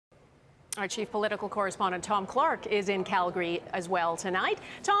Our chief political correspondent Tom Clark is in Calgary as well tonight.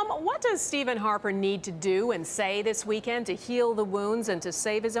 Tom, what does Stephen Harper need to do and say this weekend to heal the wounds and to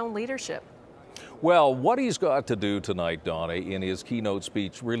save his own leadership? Well, what he's got to do tonight, Donna, in his keynote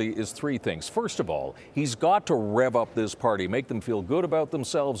speech really is three things. First of all, he's got to rev up this party, make them feel good about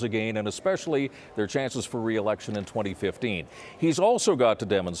themselves again, and especially their chances for re-election in 2015. He's also got to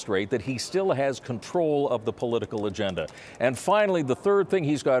demonstrate that he still has control of the political agenda. And finally, the third thing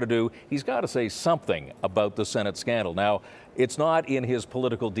he's got to do, he's got to say something about the Senate scandal. Now, it's not in his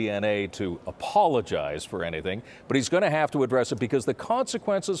political DNA to apologize for anything, but he's going to have to address it because the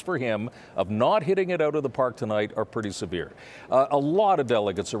consequences for him of not hitting it out of the park tonight are pretty severe. A lot of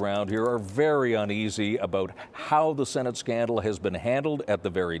delegates around here are very uneasy about how the Senate scandal has been handled at the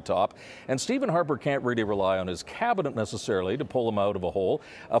very top, and Stephen Harper can't really rely on his cabinet necessarily to pull him out of a hole.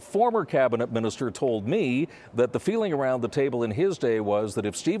 A former cabinet minister told me that the feeling around the table in his day was that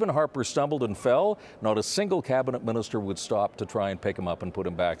if Stephen Harper stumbled and fell, not a single cabinet minister would stop to try and pick him up and put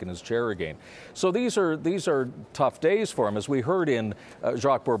him back in his chair again. So these are tough days for him. As we heard in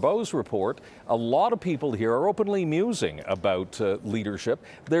Jacques Bourbeau's report, a lot of people here are openly musing about leadership.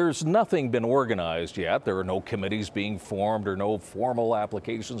 There's nothing been organized yet. There are no committees being formed or no formal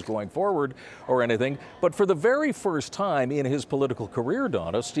applications going forward or anything. But for the very first time in his political career,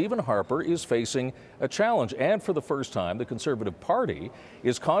 Donna, Stephen Harper is facing a challenge. And for the first time, the Conservative Party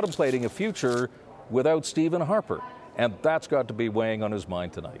is contemplating a future without Stephen Harper. And that's got to be weighing on his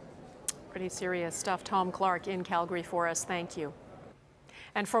mind tonight. Pretty serious stuff. Tom Clark in Calgary for us. Thank you.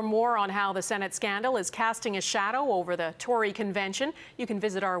 And for more on how the Senate scandal is casting a shadow over the Tory convention, you can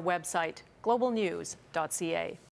visit our website, globalnews.ca.